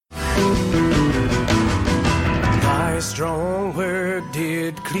Thy strong word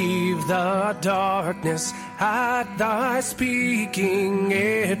did cleave the darkness. At thy speaking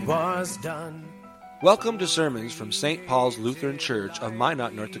it was done. Welcome to sermons from St. Paul's Lutheran Church of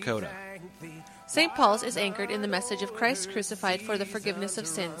Minot, North Dakota. St. Paul's is anchored in the message of Christ crucified for the forgiveness of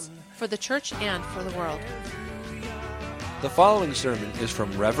sins, for the church and for the world. The following sermon is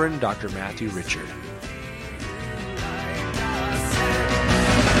from Reverend Dr. Matthew Richard.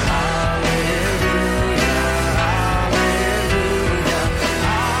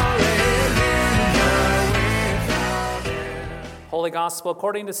 Holy Gospel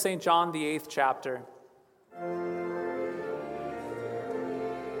according to St. John, the 8th chapter.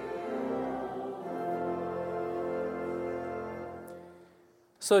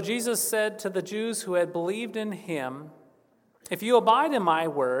 So Jesus said to the Jews who had believed in him, "If you abide in my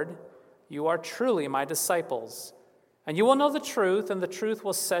word, you are truly my disciples, and you will know the truth, and the truth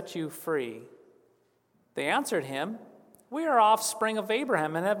will set you free." They answered him, "We are offspring of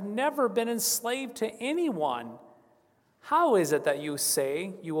Abraham and have never been enslaved to anyone. How is it that you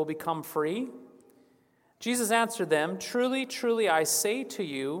say you will become free?" Jesus answered them, "Truly, truly, I say to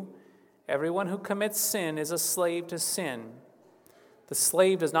you, everyone who commits sin is a slave to sin. The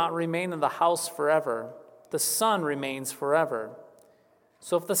slave does not remain in the house forever. The Son remains forever.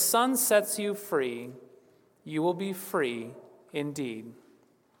 So if the Son sets you free, you will be free indeed."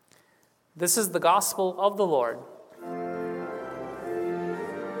 This is the gospel of the Lord.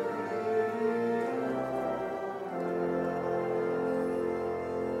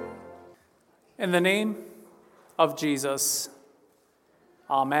 In the name of Jesus,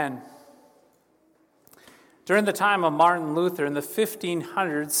 Amen. During the time of Martin Luther in the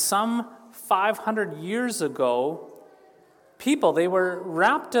 1500s, some 500 years ago, they were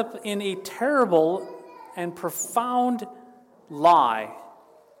wrapped up in a terrible and profound lie.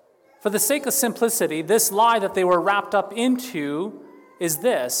 For the sake of simplicity, this lie that they were wrapped up into is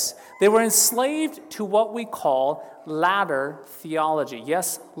this: they were enslaved to what we call ladder theology.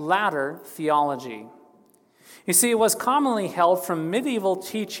 Yes, ladder theology. You see, it was commonly held from medieval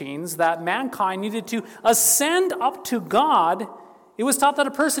teachings that mankind needed to ascend up to God. It was taught that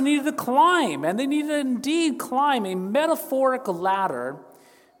a person needed to climb, and they needed to indeed climb a metaphoric ladder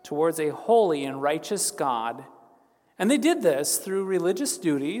towards a holy and righteous God. And they did this through religious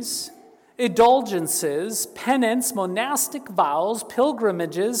duties, indulgences, penance, monastic vows,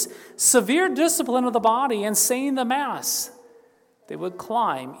 pilgrimages, severe discipline of the body, and saying the Mass. They would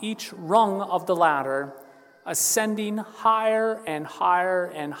climb each rung of the ladder, ascending higher and higher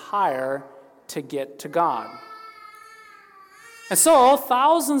and higher to get to God. And so,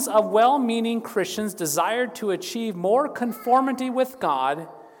 thousands of well-meaning Christians desired to achieve more conformity with God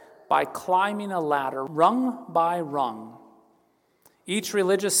by climbing a ladder, rung by rung. Each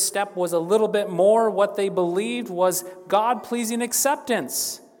religious step was a little bit more what they believed was God-pleasing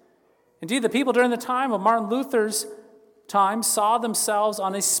acceptance. Indeed, the people during the time of Martin Luther's time saw themselves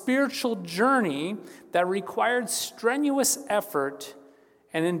on a spiritual journey that required strenuous effort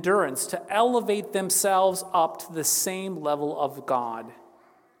and endurance to elevate themselves up to the same level of God.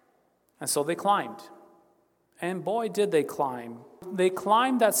 And so they climbed. And boy, did they climb. They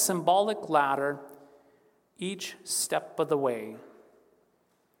climbed that symbolic ladder each step of the way.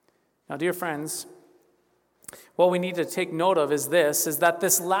 Now, dear friends, what we need to take note of is that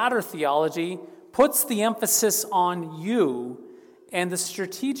this ladder theology puts the emphasis on you and the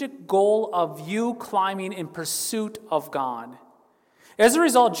strategic goal of you climbing in pursuit of God. As a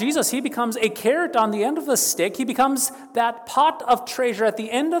result, Jesus, he becomes a carrot on the end of the stick. He becomes that pot of treasure at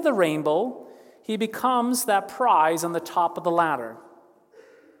the end of the rainbow. He becomes that prize on the top of the ladder.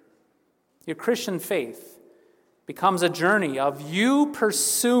 Your Christian faith becomes a journey of you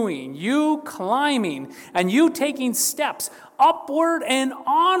pursuing, you climbing, and you taking steps. Upward and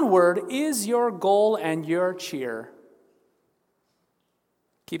onward is your goal and your cheer.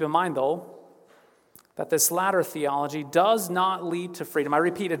 Keep in mind, though, that this ladder theology does not lead to freedom. I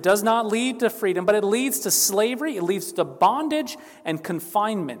repeat, it does not lead to freedom, but it leads to slavery, it leads to bondage and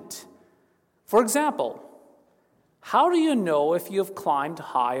confinement. For example, how do you know if you have climbed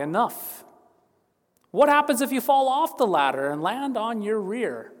high enough? What happens if you fall off the ladder and land on your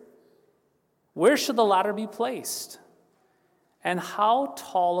rear? Where should the ladder be placed? And how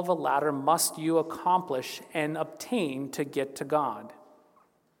tall of a ladder must you accomplish and obtain to get to God?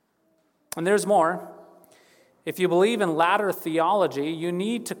 And there's more. If you believe in ladder theology, you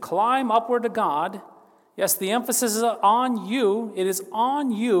need to climb upward to God. Yes, the emphasis is on you. It is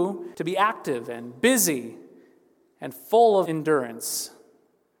on you to be active and busy and full of endurance.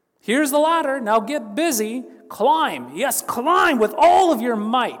 Here's the ladder. Now get busy. Climb. Yes, climb with all of your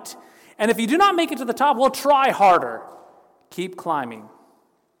might. And if you do not make it to the top, well, try harder. Keep climbing.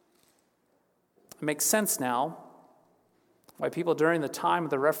 It makes sense now why people during the time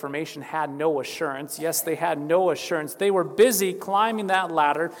of the Reformation had no assurance. Yes, they had no assurance. They were busy climbing that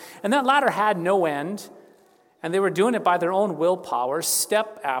ladder, and that ladder had no end. And they were doing it by their own willpower,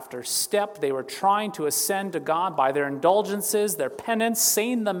 step after step. They were trying to ascend to God by their indulgences, their penance,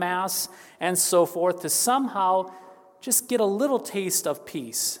 saying the Mass, and so forth, to somehow just get a little taste of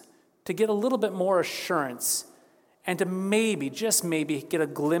peace, to get a little bit more assurance, and to maybe, just maybe, get a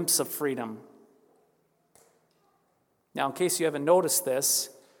glimpse of freedom. Now, in case you haven't noticed this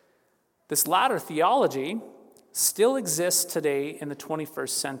ladder theology still exists today in the 21st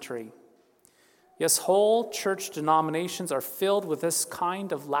century. Yes, whole church denominations are filled with this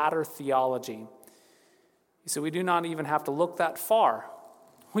kind of ladder theology. You see, we do not even have to look that far.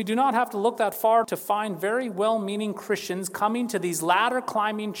 We do not have to look that far to find very well-meaning Christians coming to these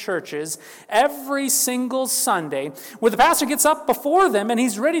ladder-climbing churches every single Sunday, where the pastor gets up before them and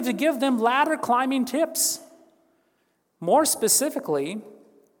he's ready to give them ladder-climbing tips. More specifically,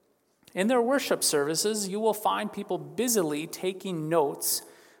 in their worship services, you will find people busily taking notes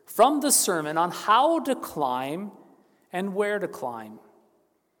from the sermon on how to climb and where to climb.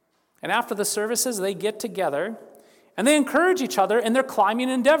 And after the services, they get together and they encourage each other in their climbing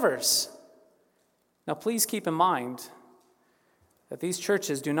endeavors. Now, please keep in mind that these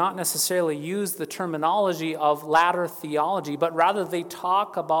churches do not necessarily use the terminology of ladder theology, but rather they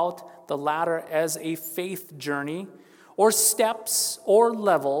talk about the ladder as a faith journey or steps or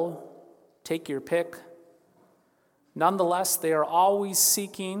level. Take your pick. Nonetheless, they are always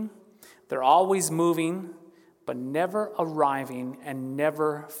seeking, they're always moving, but never arriving and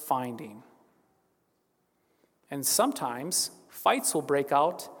never finding. And sometimes fights will break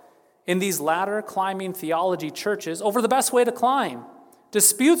out in these ladder climbing theology churches over the best way to climb.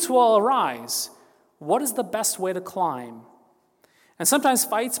 Disputes will arise. What is the best way to climb? And sometimes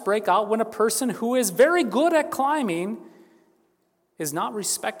fights break out when a person who is very good at climbing is not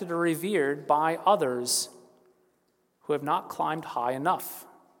respected or revered by others who have not climbed high enough.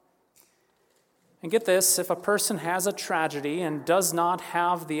 And get this, if a person has a tragedy and does not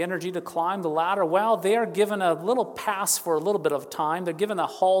have the energy to climb the ladder, well, they are given a little pass for a little bit of time. They're given a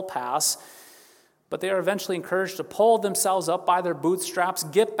hall pass, but they are eventually encouraged to pull themselves up by their bootstraps,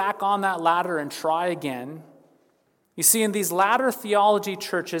 get back on that ladder, and try again. You see, in these ladder theology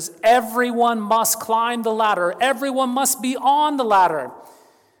churches, everyone must climb the ladder. Everyone must be on the ladder.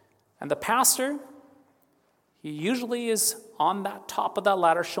 And the pastor, he usually is on that top of that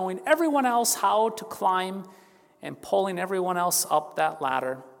ladder, showing everyone else how to climb and pulling everyone else up that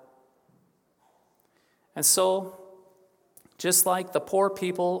ladder. And so, just like the poor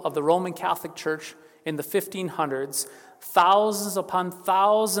people of the Roman Catholic Church in the 1500s, thousands upon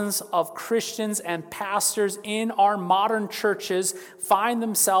thousands of Christians and pastors in our modern churches find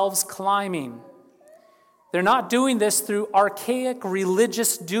themselves climbing. They're not doing this through archaic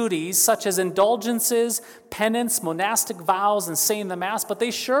religious duties such as indulgences, penance, monastic vows, and saying the Mass, but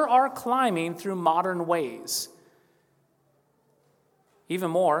they sure are climbing through modern ways.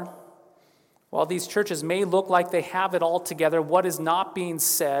 Even more, while these churches may look like they have it all together, what is not being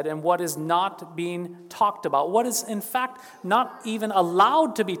said and what is not being talked about, what is in fact not even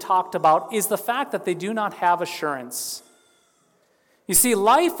allowed to be talked about, is the fact that they do not have assurance. You see,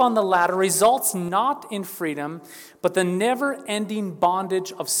 life on the ladder results not in freedom, but the never-ending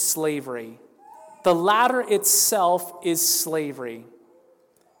bondage of slavery. The ladder itself is slavery.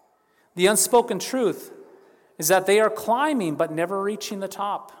 The unspoken truth is that they are climbing but never reaching the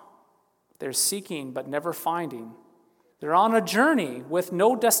top. They're seeking but never finding. They're on a journey with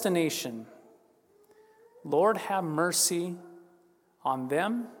no destination. Lord, have mercy on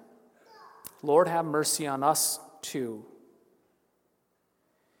them. Lord, have mercy on us too.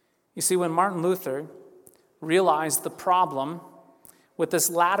 You see, when Martin Luther realized the problem with this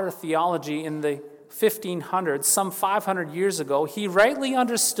ladder theology in the 1500s, some 500 years ago, he rightly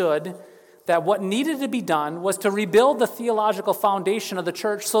understood that what needed to be done was to rebuild the theological foundation of the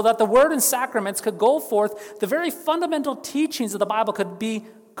church so that the word and sacraments could go forth, the very fundamental teachings of the Bible could be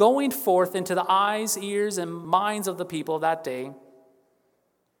going forth into the eyes, ears, and minds of the people of that day.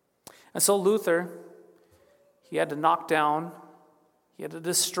 And so Luther, he had to knock down, he had to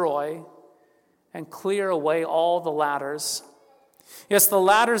destroy and clear away all the ladders. Yes, the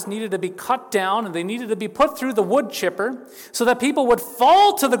ladders needed to be cut down and they needed to be put through the wood chipper so that people would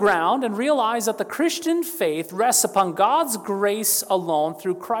fall to the ground and realize that the Christian faith rests upon God's grace alone,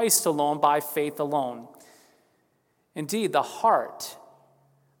 through Christ alone, by faith alone. Indeed, the heart,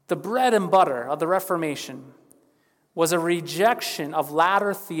 the bread and butter of the Reformation was a rejection of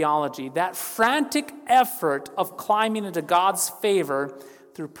ladder theology, that frantic effort of climbing into God's favor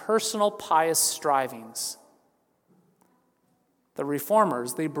through personal pious strivings. The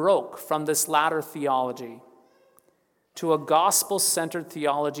Reformers, they broke from this ladder theology to a gospel-centered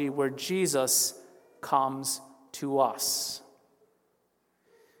theology where Jesus comes to us.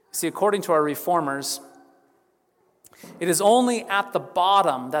 See, according to our Reformers, it is only at the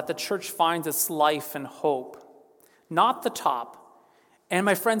bottom that the church finds its life and hope, not the top, and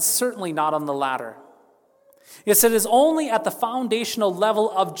my friends, certainly not on the ladder. Yes, it is only at the foundational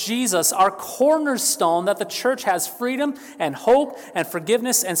level of Jesus, our cornerstone, that the church has freedom and hope and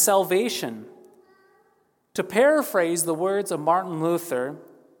forgiveness and salvation. To paraphrase the words of Martin Luther,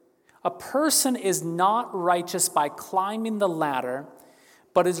 a person is not righteous by climbing the ladder,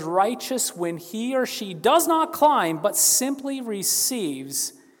 but is righteous when he or she does not climb, but simply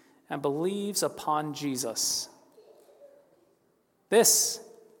receives and believes upon Jesus. This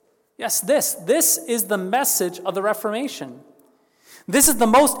is the message of the Reformation. This is the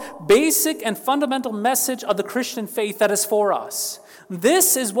most basic and fundamental message of the Christian faith that is for us.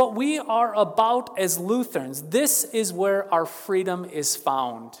 This is what we are about as Lutherans. This is where our freedom is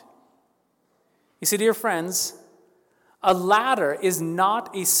found. You see, dear friends, a ladder is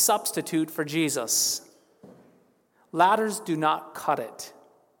not a substitute for Jesus. Ladders do not cut it.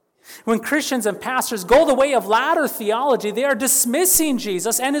 When Christians and pastors go the way of ladder theology, they are dismissing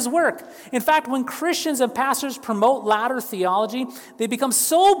Jesus and his work. In fact, when Christians and pastors promote ladder theology, they become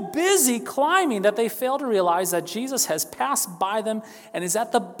so busy climbing that they fail to realize that Jesus has passed by them and is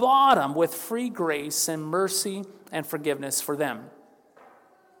at the bottom with free grace and mercy and forgiveness for them.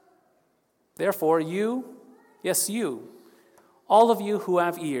 Therefore, you, all of you who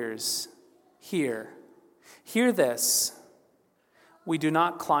have ears, hear this. We do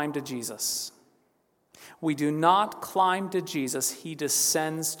not climb to Jesus. We do not climb to Jesus. He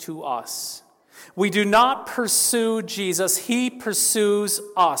descends to us. We do not pursue Jesus. He pursues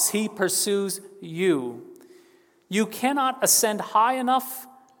us. He pursues you. You cannot ascend high enough.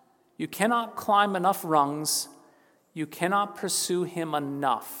 You cannot climb enough rungs. You cannot pursue him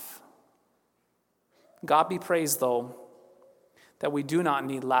enough. God be praised, though, that we do not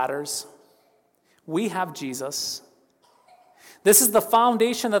need ladders. We have Jesus. This is the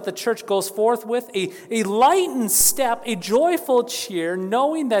foundation that the church goes forth with, a lightened step, a joyful cheer,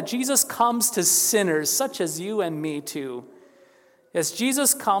 knowing that Jesus comes to sinners such as you and me too. As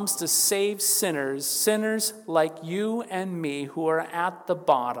Jesus comes to save sinners like you and me who are at the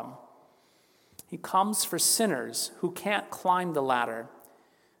bottom. He comes for sinners who can't climb the ladder,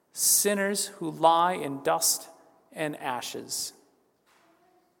 sinners who lie in dust and ashes.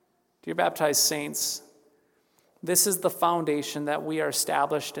 Dear baptized saints, this is the foundation that we are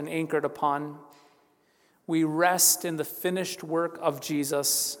established and anchored upon. We rest in the finished work of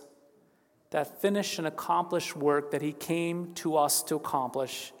Jesus, that finished and accomplished work that he came to us to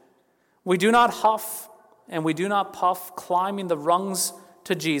accomplish. We do not huff and we do not puff climbing the rungs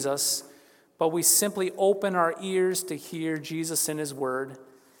to Jesus, but we simply open our ears to hear Jesus in his word.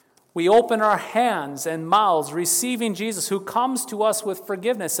 We open our hands and mouths receiving Jesus, who comes to us with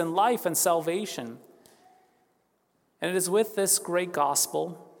forgiveness and life and salvation. And it is with this great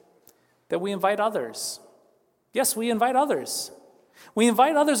gospel that we invite others. Yes, we invite others. We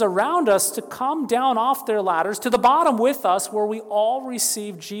invite others around us to come down off their ladders to the bottom with us, where we all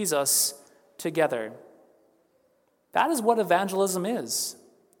receive Jesus together. That is what evangelism is.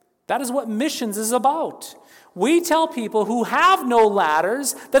 That is what missions is about. We tell people who have no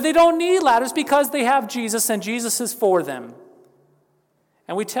ladders that they don't need ladders because they have Jesus and Jesus is for them.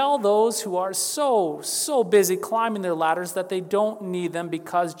 And we tell those who are so busy climbing their ladders that they don't need them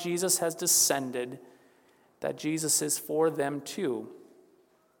because Jesus has descended, that Jesus is for them too.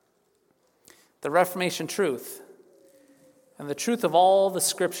 The Reformation truth, and the truth of all the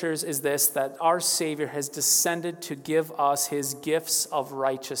scriptures, is this, that our Savior has descended to give us his gifts of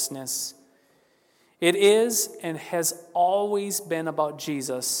righteousness. It is and has always been about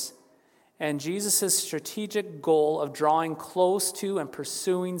Jesus and Jesus' strategic goal of drawing close to and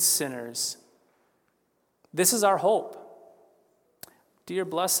pursuing sinners. This is our hope. Dear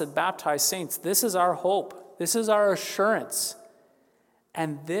blessed baptized saints, this is our hope. This is our assurance.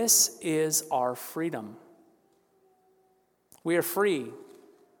 And this is our freedom. We are free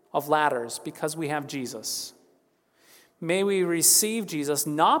of ladders because we have Jesus. May we receive Jesus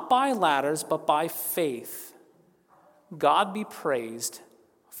not by ladders, but by faith. God be praised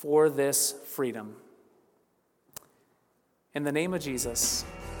for this freedom. In the name of Jesus,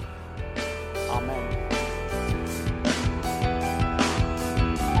 amen.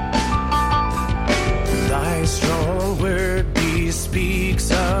 Thy strong He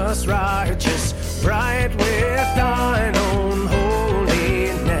speaks us righteous, bright with thine own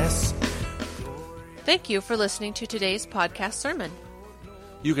holiness. Thank you for listening to today's podcast sermon.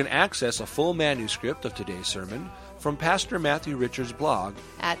 You can access a full manuscript of today's sermon from Pastor Matthew Richard's blog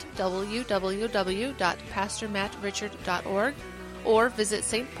at www.pastormattrichard.org or visit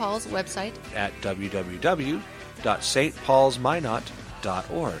St. Paul's website at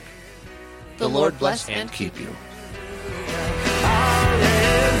www.stpaulsminot.org. The Lord bless and keep you.